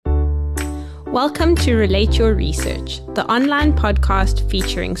Welcome to Relate Your Research, the online podcast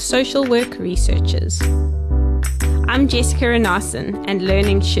featuring social work researchers. I'm Jessica Renassen, and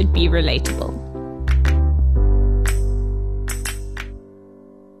learning should be relatable.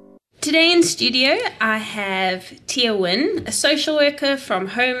 Today in studio, I have Tia Wynn, a social worker from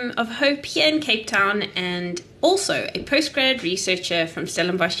Home of Hope here in Cape Town, and also a postgrad researcher from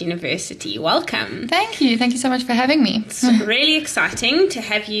Stellenbosch University. Welcome. Thank you. Thank you so much for having me. It's really exciting to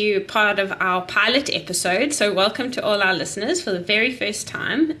have you part of our pilot episode. So welcome to all our listeners for the very first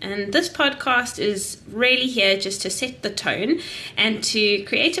time. And this podcast is really here just to set the tone and to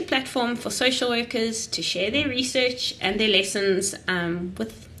create a platform for social workers to share their research and their lessons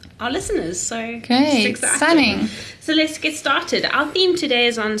with our listeners. So great, it's exciting. Stunning. So let's get started. Our theme today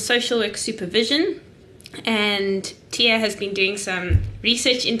is on social work supervision. And Tia has been doing some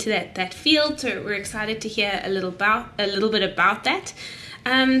research into that field, so we're excited to hear a little bit about that.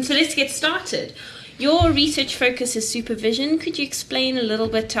 So let's get started. Your research focus is supervision. Could you explain a little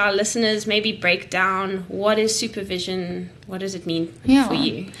bit to our listeners, maybe break down what is supervision, what does it mean for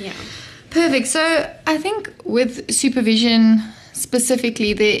you? Yeah. Perfect. So I think with supervision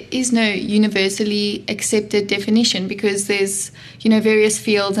specifically, there is no universally accepted definition because there's, various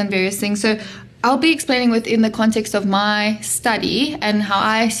fields and various things. So I'll be explaining within the context of my study and how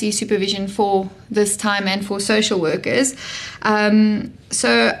I see supervision for this time and for social workers.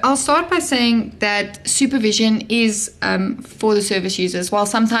 So I'll start by saying that supervision is for the service users, while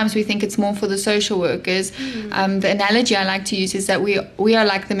sometimes we think it's more for the social workers. The analogy I like to use is that we are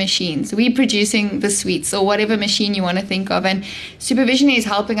like the machines. We're producing the sweets or whatever machine you want to think of. And supervision is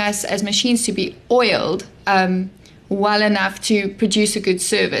helping us as machines to be oiled well enough to produce a good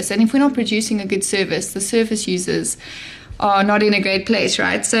service. And if we're not producing a good service, the service users are not in a great place,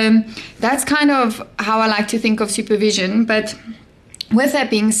 right? So that's kind of how I like to think of supervision. But with that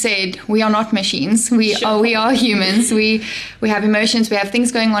being said, we are not machines. We are humans. We have emotions. We have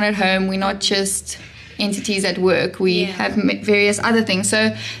things going on at home. We're not just entities at work. We have various other things.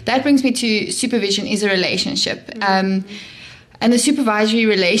 So that brings me to supervision is a relationship. And the supervisory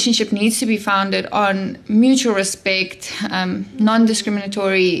relationship needs to be founded on mutual respect,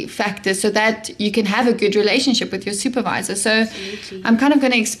 non-discriminatory factors so that you can have a good relationship with your supervisor. So absolutely. I'm kind of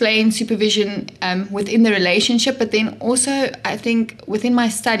going to explain supervision within the relationship, but then also I think within my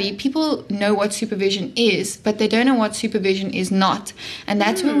study, people know what supervision is, but they don't know what supervision is not. And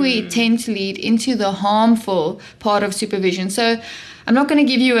that's where we tend to lead into the harmful part of supervision. So I'm not going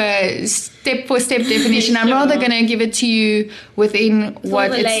to give you a step-for-step definition. I'm rather going to give it to you within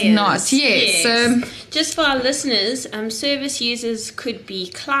what it's layers. Not. Yes. So, just for our listeners, service users could be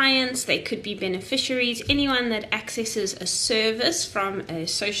clients, they could be beneficiaries, anyone that accesses a service from a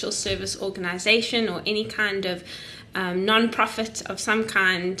social service organization or any kind of non-profit of some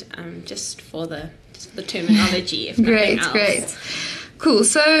kind, just for the terminology. If nothing else. Great. Cool.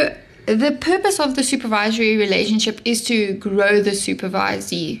 So the purpose of the supervisory relationship is to grow the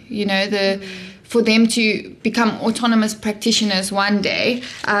supervisee, for them to become autonomous practitioners one day.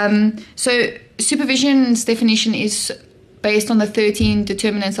 So supervision's definition is based on the 13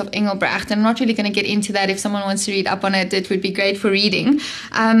 determinants of Engelbrecht. I'm not really going to get into that. If someone wants to read up on it, it would be great for reading.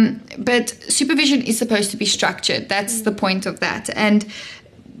 But supervision is supposed to be structured. That's the point of that. And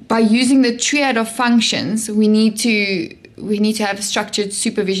by using the triad of functions, we need to have structured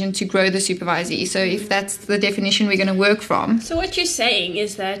supervision to grow the supervisee. So if that's the definition we're going to work from. So what you're saying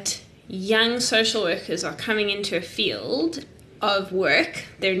is that young social workers are coming into a field of work.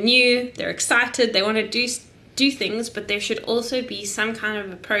 They're new, they're excited, they want to do things, but there should also be some kind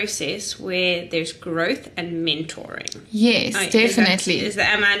of a process where there's growth and mentoring. Yes, definitely.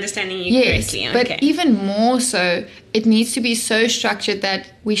 Am I understanding you correctly? Yes, but even more so, it needs to be so structured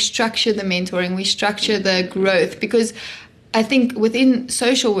that we structure the mentoring, we structure the growth, because I think within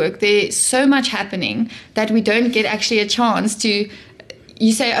social work, there's so much happening that we don't get actually a chance to,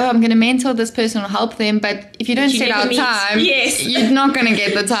 you say, I'm going to mentor this person or help them, but if you don't set out time, you're not going to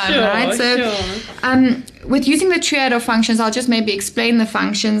get the time, right? So with using the triad of functions, I'll just maybe explain the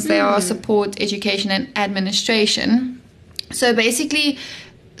functions. They are support, education, and administration. So basically,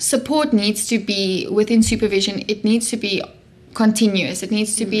 support needs to be, within supervision, it needs to be continuous. It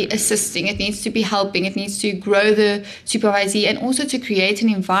needs to be assisting. It needs to be helping. It needs to grow the supervisee and also to create an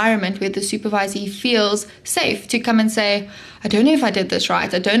environment where the supervisee feels safe to come and say, I don't know if I did this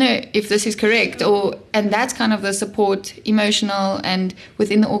right. I don't know if this is correct. And that's kind of the support, emotional, and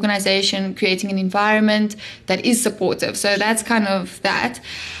within the organization, creating an environment that is supportive. So that's kind of that.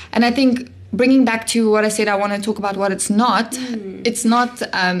 And I think bringing back to what I said, I want to talk about what it's not. It's not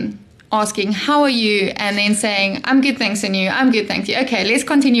asking, how are you? And then saying, I'm good, thanks, and you, I'm good, thank you. Okay, let's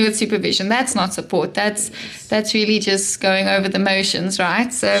continue with supervision. That's not support. That's really just going over the motions,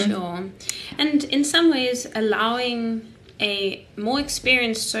 right? So sure. And in some ways, allowing a more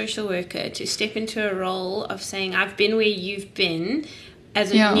experienced social worker to step into a role of saying, I've been where you've been,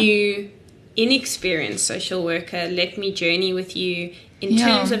 as a new, inexperienced social worker, let me journey with you in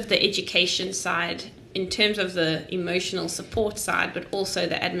terms of the education side, in terms of the emotional support side, but also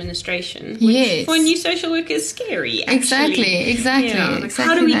the administration, which for a new social worker is scary, actually. Exactly.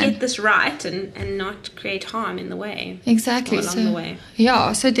 How do we get this right and not create harm in the way? Exactly. Along the way.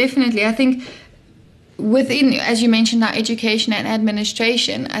 Yeah, so definitely. I think within, as you mentioned, our education and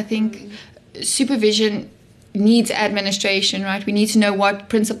administration, I think supervision needs administration, right? We need to know what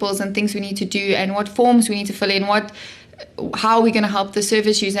principles and things we need to do and what forms we need to fill in, how are we going to help the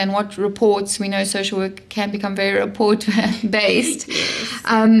service user, and what reports. We know social work can become very report based.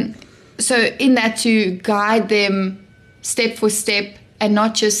 So in that, to guide them step for step and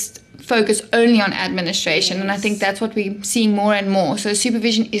not just focus only on administration. And I think that's what we're seeing more and more. So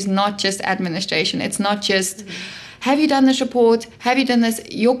supervision is not just administration. It's not just have you done this report? Have you done this?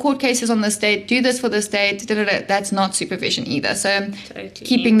 Your court case is on this date. Do this for this date. That's not supervision either. So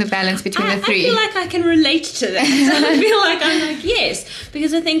keeping the balance between the three. I feel like I can relate to that. I feel like I'm like, yes.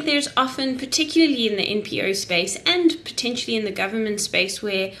 Because I think there's often, particularly in the NPO space and potentially in the government space,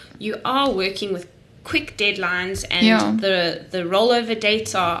 where you are working with quick deadlines and the rollover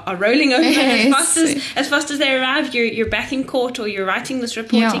dates are rolling over as fast as they arrive. You're back in court or you're writing this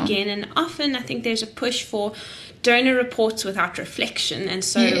report again. And often I think there's a push for donor reports without reflection, and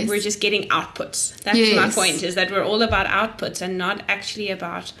so we're just getting outputs. That's my point, is that we're all about outputs and not actually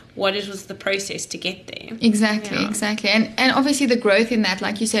about what it was the process to get there. Exactly. And obviously the growth in that,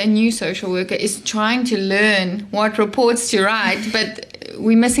 like you say, a new social worker is trying to learn what reports to write, but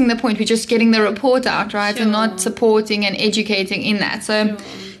we're missing the point. We're just getting the report out, right? And not supporting and educating in that. So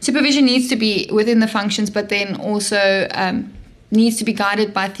supervision needs to be within the functions, but then also needs to be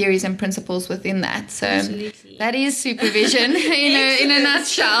guided by theories and principles within that. So that is supervision in a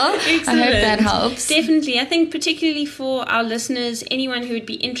nutshell. Excellent. I hope that helps. Definitely. I think particularly for our listeners, anyone who would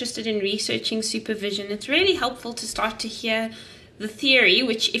be interested in researching supervision, it's really helpful to start to hear the theory,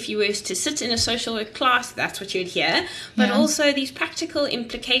 which if you were to sit in a social work class, that's what you'd hear, but also these practical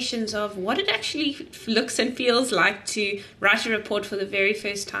implications of what it actually looks and feels like to write a report for the very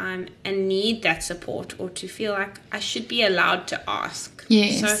first time and need that support, or to feel like I should be allowed to ask.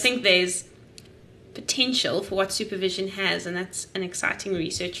 So I think there's potential for what supervision has, and that's an exciting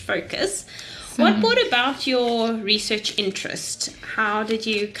research focus. What brought about your research interest? How did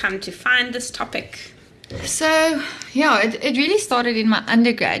you come to find this topic? So, it really started in my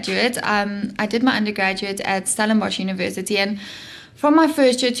undergraduate. I did my undergraduate at Stellenbosch University, and from my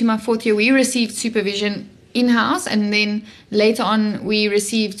first year to my fourth year, we received supervision in-house, and then later on, we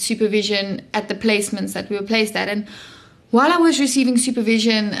received supervision at the placements that we were placed at. And while I was receiving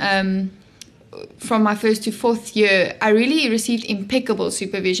supervision from my first to fourth year, I really received impeccable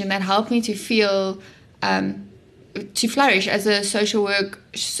supervision that helped me to feel to flourish as a social work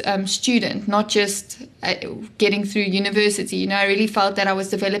student, not just getting through university. I really felt that I was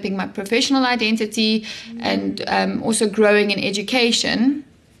developing my professional identity and also growing in education.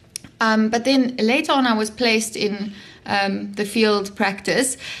 But then later on, I was placed in the field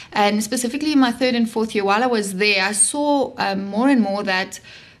practice, and specifically in my third and fourth year, while I was there, I saw more and more that,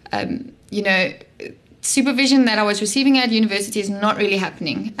 supervision that I was receiving at university is not really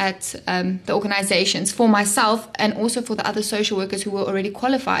happening at the organizations for myself and also for the other social workers who were already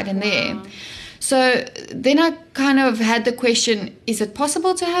qualified and there. So then I kind of had the question, is it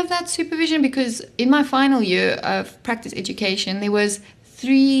possible to have that supervision? Because in my final year of practice education, there was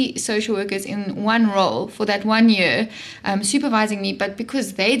 3 social workers in one role for that 1 year supervising me, but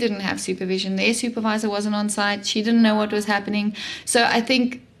because they didn't have supervision, their supervisor wasn't on site, she didn't know what was happening. So I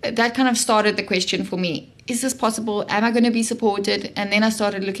think that kind of started the question for me. Is this possible? Am I going to be supported? And then I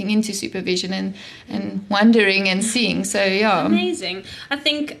started looking into supervision and wondering and seeing. So, Amazing. I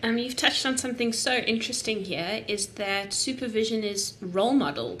think you've touched on something so interesting here, is that supervision is role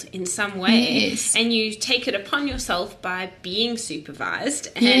modeled in some way. Yes. And you take it upon yourself by being supervised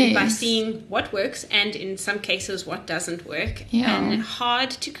and by seeing what works and in some cases what doesn't work. And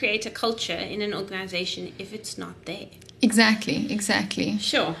hard to create a culture in an organization if it's not there. Exactly.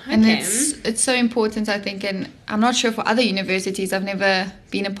 Sure. Okay. And it's so important, I think, and I'm not sure for other universities, I've never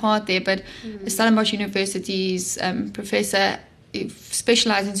been a part there, but Stellenbosch University's professor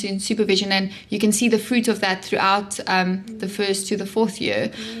specialize in supervision, and you can see the fruit of that throughout the first to the fourth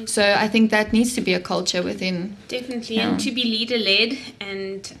year. So I think that needs to be a culture within. Definitely, and to be leader-led.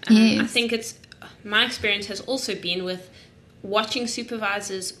 And I think my experience has also been with watching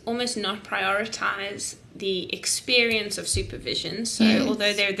supervisors almost not prioritize the experience of supervision. So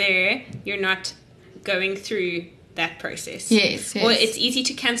although they're there, you're not going through that process. Yes. Or it's easy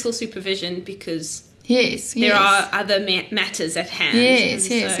to cancel supervision because Yes. There are other matters at hand. Yes,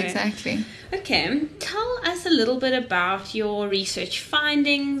 exactly. Okay, tell us a little bit about your research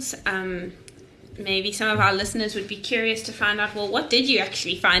findings. Maybe some of our listeners would be curious to find out, well, what did you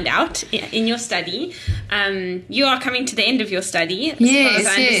actually find out in your study? You are coming to the end of your study, as far as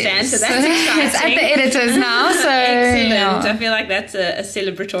I understand, so that's exciting. It's at the editors now, so... Excellent. I feel like that's a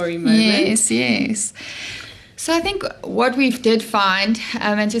celebratory moment. Yes. So I think what we did find,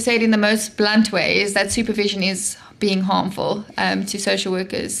 and to say it in the most blunt way, is that supervision is being harmful to social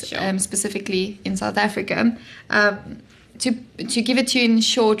workers, specifically in South Africa. To give it to you in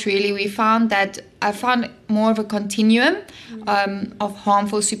short, really, I found more of a continuum of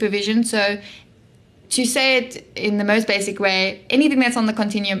harmful supervision. So to say it in the most basic way, anything that's on the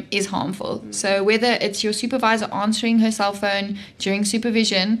continuum is harmful. So whether it's your supervisor answering her cell phone during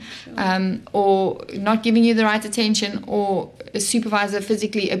supervision, or not giving you the right attention, or a supervisor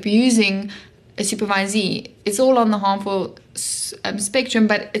physically abusing a supervisee, it's all on the harmful spectrum,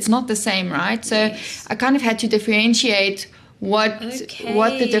 but it's not the same, right? So I kind of had to differentiate what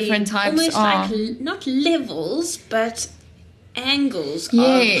the different types almost are. Like not levels, but angles of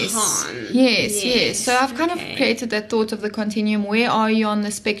harm. Yes. So I've kind of created that thought of the continuum. Where are you on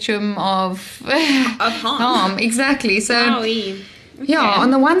the spectrum of harm? Exactly. So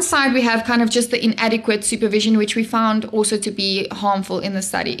on the one side we have kind of just the inadequate supervision, which we found also to be harmful in the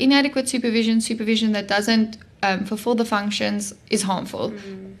study. Inadequate supervision that doesn't fulfill the functions is harmful.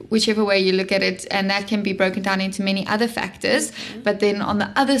 Whichever way you look at it, and that can be broken down into many other factors. But then on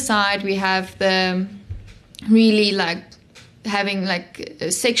the other side we have the really having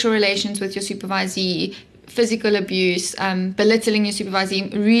sexual relations with your supervisee, physical abuse, belittling your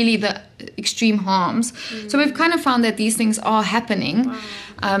supervisee, really the extreme harms. So we've kind of found that these things are happening. Wow.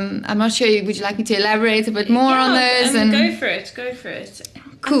 I'm not sure, would you like me to elaborate a bit more on those? Go for it.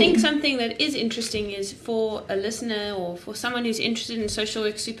 Cool. I think something that is interesting is for a listener or for someone who's interested in social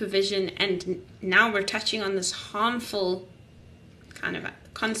work supervision, and now we're touching on this harmful kind of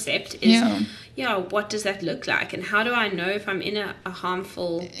concept, is what does that look like, and how do I know if I'm in a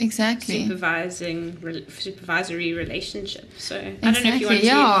harmful supervisory relationship? So I don't know if you want to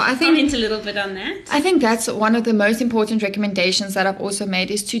comment a little bit on that. I think that's one of the most important recommendations that I've also made,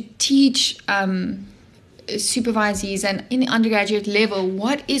 is to teach supervisees and in the undergraduate level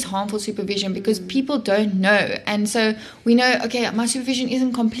what is harmful supervision, because people don't know. And so we know, okay, my supervision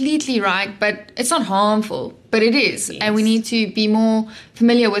isn't completely right, but it's not harmful, but it is. And we need to be more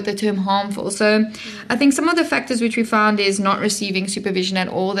familiar with the term harmful. So I think some of the factors which we found is not receiving supervision at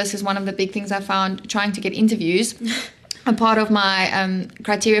all. This is one of the big things I found trying to get interviews. A part of my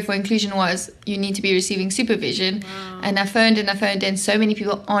criteria for inclusion was you need to be receiving supervision. Wow. And I phoned and so many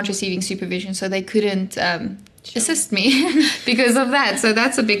people aren't receiving supervision, so they couldn't assist me because of that. So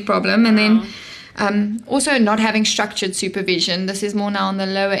that's a big problem. And then also not having structured supervision. This is more now on the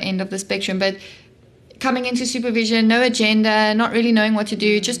lower end of the spectrum, but coming into supervision, no agenda, not really knowing what to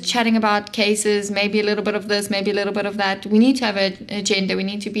do, just chatting about cases, maybe a little bit of this, maybe a little bit of that. We need to have an agenda. We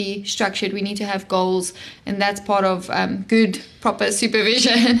need to be structured. We need to have goals. And that's part of good, proper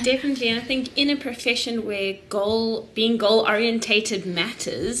supervision. Definitely. And I think in a profession where being goal-orientated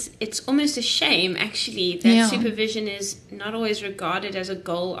matters, it's almost a shame, actually, that supervision is not always regarded as a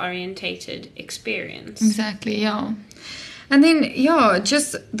goal-orientated experience. Exactly, yeah. And then,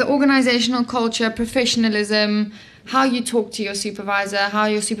 just the organizational culture, professionalism, how you talk to your supervisor, how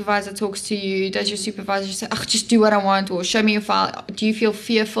your supervisor talks to you. Does your supervisor say, just do what I want, or show me your file? Do you feel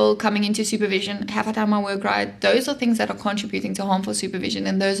fearful coming into supervision? Have I done my work right? Those are things that are contributing to harmful supervision,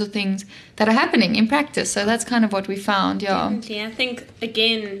 and those are things that are happening in practice. So that's kind of what we found, Definitely. I think,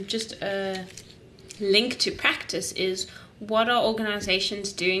 again, just a link to practice is, what are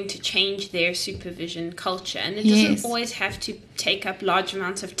organizations doing to change their supervision culture? And it doesn't always have to take up large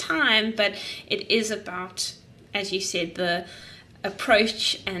amounts of time, but it is about, as you said, the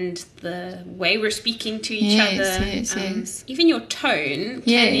approach and the way we're speaking to each other. Yes. Even your tone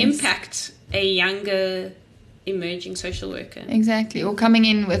can impact a younger emerging social worker. Exactly. Or coming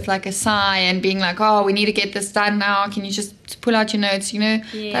in with a sigh and being like, we need to get this done now, can you just pull out your notes?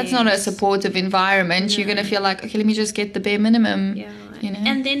 That's not a supportive environment. No. You're going to feel like, okay, let me just get the bare minimum.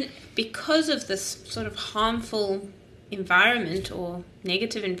 And then because of this sort of harmful environment or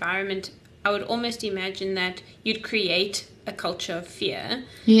negative environment, I would almost imagine that you'd create a culture of fear,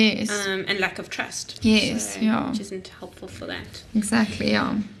 yes, and lack of trust. yes, which isn't helpful for that. exactly,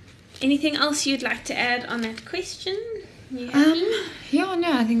 yeah. Anything else you'd like to add on that question? You happy? Yeah,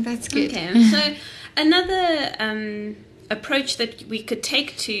 no, I think that's good. Okay, so another approach that we could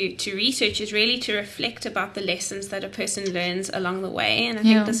take to research is really to reflect about the lessons that a person learns along the way, and I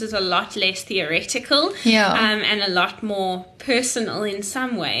think this is a lot less theoretical, and a lot more personal in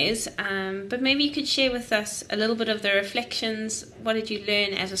some ways, but maybe you could share with us a little bit of the reflections. What did you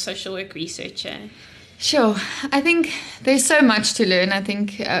learn as a social work researcher? Sure. I think there's so much to learn. I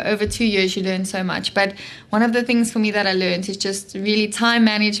think over 2 years you learn so much. But one of the things for me that I learned is just really time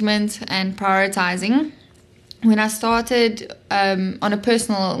management and prioritizing. When I started, on a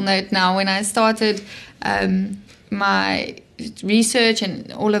personal note now, when I started my research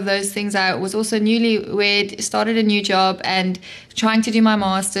and all of those things, I was also newlywed, started a new job and trying to do my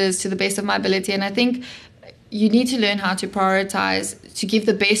master's to the best of my ability. And I think you need to learn how to prioritize, to give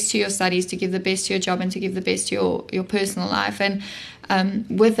the best to your studies, to give the best to your job, and to give the best to your personal life. And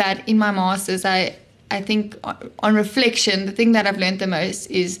with that, in my master's, I think on reflection, the thing that I've learned the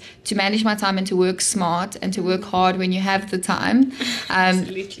most is to manage my time and to work smart and to work hard when you have the time.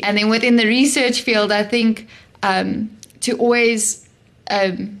 Absolutely. And then within the research field, I think to always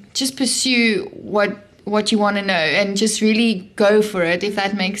just pursue what you want to know and just really go for it, if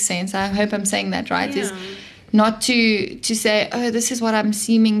that makes sense. I hope I'm saying that right. Yeah. Is not to say, oh, this is what I'm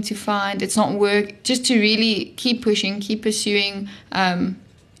seeming to find, it's not work. Just to really keep pushing, keep pursuing,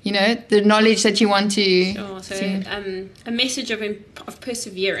 the knowledge that you want to. Sure. So a message of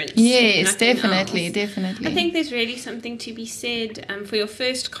perseverance. Yes, definitely. I think there's really something to be said for your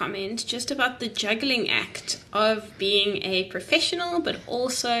first comment, just about the juggling act of being a professional, but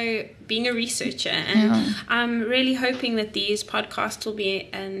also being a researcher. And I'm really hoping that these podcasts will be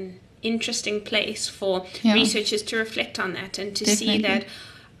an interesting place for researchers to reflect on that and to see that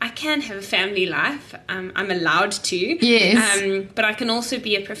I can have a family life. I'm allowed to. Yes. But I can also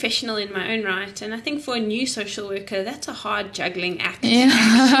be a professional in my own right. And I think for a new social worker, that's a hard juggling act.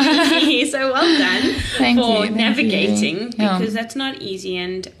 Actually. So well done for navigating, because that's not easy.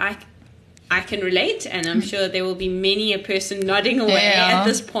 And I can relate, and I'm sure there will be many a person nodding away at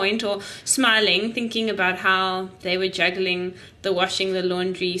this point or smiling, thinking about how they were juggling the washing, the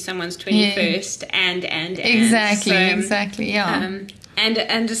laundry, someone's 21st, and. Exactly, and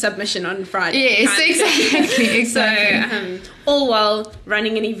a submission on Friday. Yes, exactly. So all while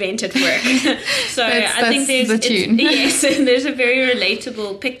running an event at work. So I think there's a very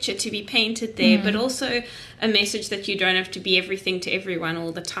relatable picture to be painted there, but also a message that you don't have to be everything to everyone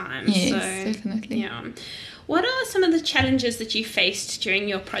all the time. Yes, so, definitely. Yeah. What are some of the challenges that you faced during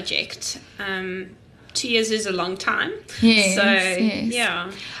your project? 2 years is a long time. Yes, so,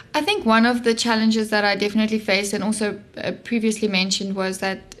 yes. I think one of the challenges that I definitely faced and also previously mentioned was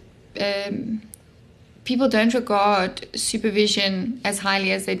that people don't regard supervision as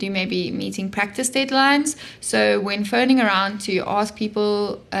highly as they do maybe meeting practice deadlines. So when phoning around to ask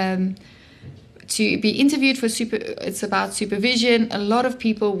people to be interviewed for it's about supervision, a lot of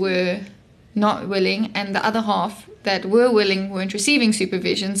people were not willing, and the other half that were willing weren't receiving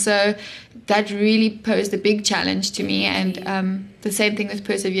supervision. So that really posed a big challenge to me. And the same thing with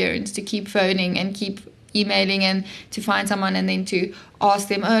perseverance, to keep phoning and keep emailing and to find someone and then to ask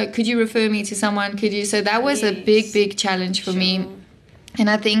them, oh, could you refer me to someone? Could you? So that was a big challenge for me. And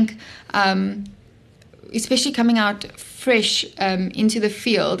I think especially coming out fresh into the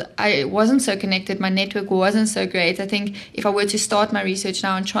field, I wasn't so connected. My network wasn't so great. I think if I were to start my research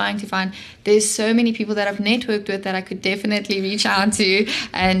now and trying to find, there's so many people that I've networked with that I could definitely reach out to.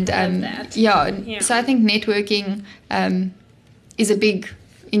 And so I think networking is a big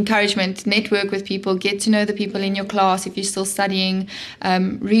encouragement. Network with people, get to know the people in your class if you're still studying,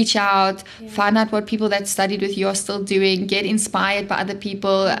 reach out, find out what people that studied with you are still doing, get inspired by other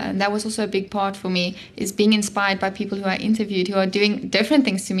people. And that was also a big part for me, is being inspired by people who I interviewed who are doing different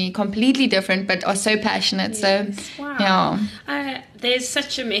things to me, completely different, but are so passionate. There's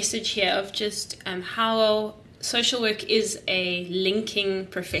such a message here of just how social work is a linking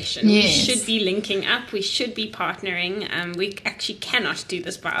profession. Yes. We should be linking up. We should be partnering. We actually cannot do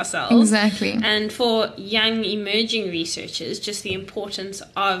this by ourselves. Exactly. And for young emerging researchers, just the importance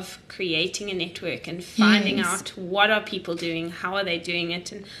of creating a network and finding out what are people doing, how are they doing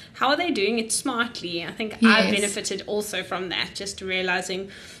it, and how are they doing it smartly. I think I've benefited also from that, just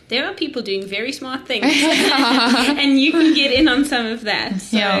realizing there are people doing very smart things and you can get in on some of that.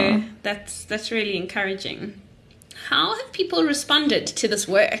 So that's really encouraging. How have people responded to this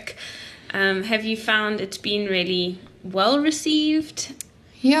work? Have you found it's been really well received?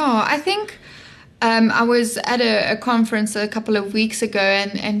 Yeah, I think I was at a conference a couple of weeks ago,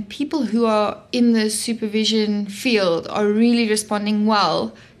 and people who are in the supervision field are really responding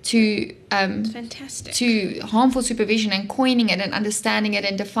well to fantastic, to harmful supervision and coining it and understanding it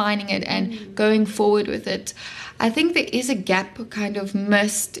and defining it and going forward with it. I think there is a gap kind of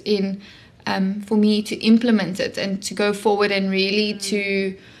missed in for me to implement it and to go forward and really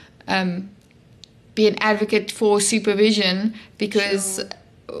to be an advocate for supervision, because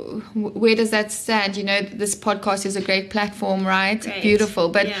where does that stand? You know, this podcast is a great platform, right? Great. Beautiful,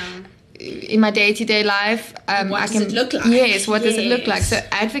 but in my day-to-day life, what does it look like? Yes, what does it look like? So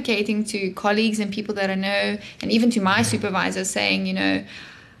advocating to colleagues and people that I know, and even to my supervisors, saying, you know,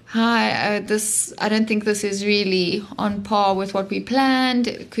 hi, I don't think this is really on par with what we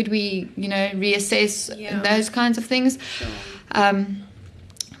planned. Could we, you know, reassess and those kinds of things? Sure.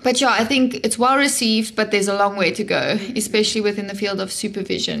 But yeah, I think it's well received, but there's a long way to go, especially within the field of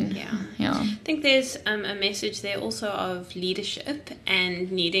supervision. Yeah. I think there's a message there also of leadership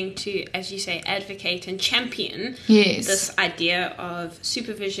and needing to, as you say, advocate and champion this idea of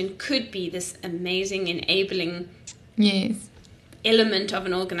supervision could be this amazing enabling element of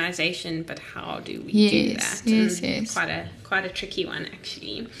an organization, but how do we do that? Yes. Quite a tricky one,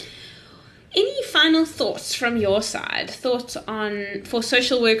 actually. Any final thoughts from your side? Thoughts for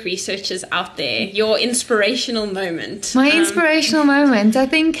social work researchers out there? Your inspirational moment. My inspirational moment, I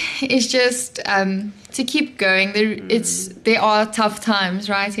think, is just to keep going. There are tough times,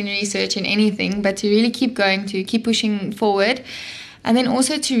 right, in research and anything, but to really keep going, to keep pushing forward. And then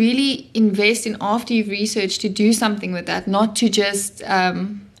also to really invest in, after you've researched, to do something with that, not to just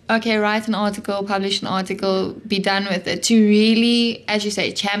write an article, publish an article, be done with it. To really, as you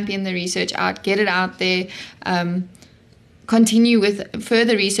say, champion the research out, get it out there, continue with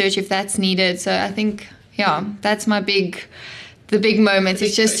further research if that's needed. So I think, that's the big moment.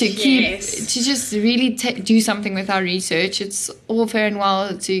 It's just to just really do something with our research. It's all fair and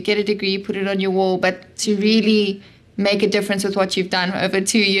well to get a degree, put it on your wall, but to really make a difference with what you've done over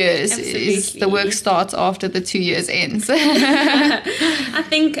 2 years. Is the work starts after the 2 years ends. I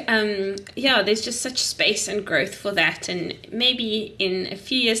think there's just such space and growth for that, and maybe in a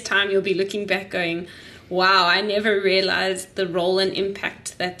few years' time you'll be looking back going, wow, I never realized the role and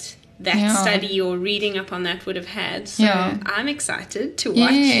impact that study or reading up on that would have had. So I'm excited to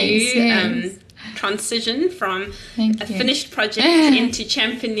watch you transition from a finished project into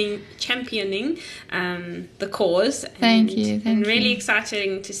championing the cause. Thank you. And really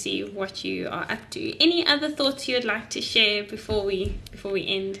exciting to see what you are up to. Any other thoughts you'd like to share before we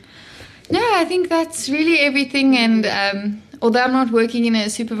end? No, I think that's really everything. And although I'm not working in a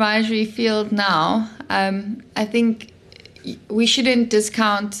supervisory field now, I think we shouldn't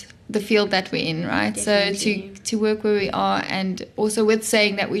discount the field that we're in, right? Definitely. So to work where we are, and also with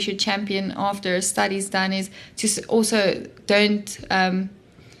saying that we should champion after a study's done, is to also don't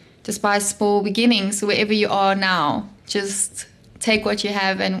despise small beginnings. Wherever you are now, just take what you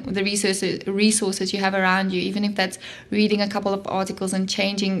have and the resources you have around you, even if that's reading a couple of articles and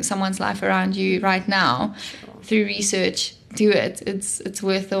changing someone's life around you right now through research. Do it. It's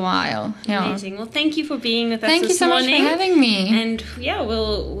worth the while. Amazing. Well, thank you for being with us this morning. Thank you so much for having me. And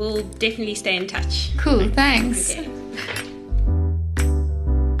we'll definitely stay in touch. Cool. Thanks. Okay.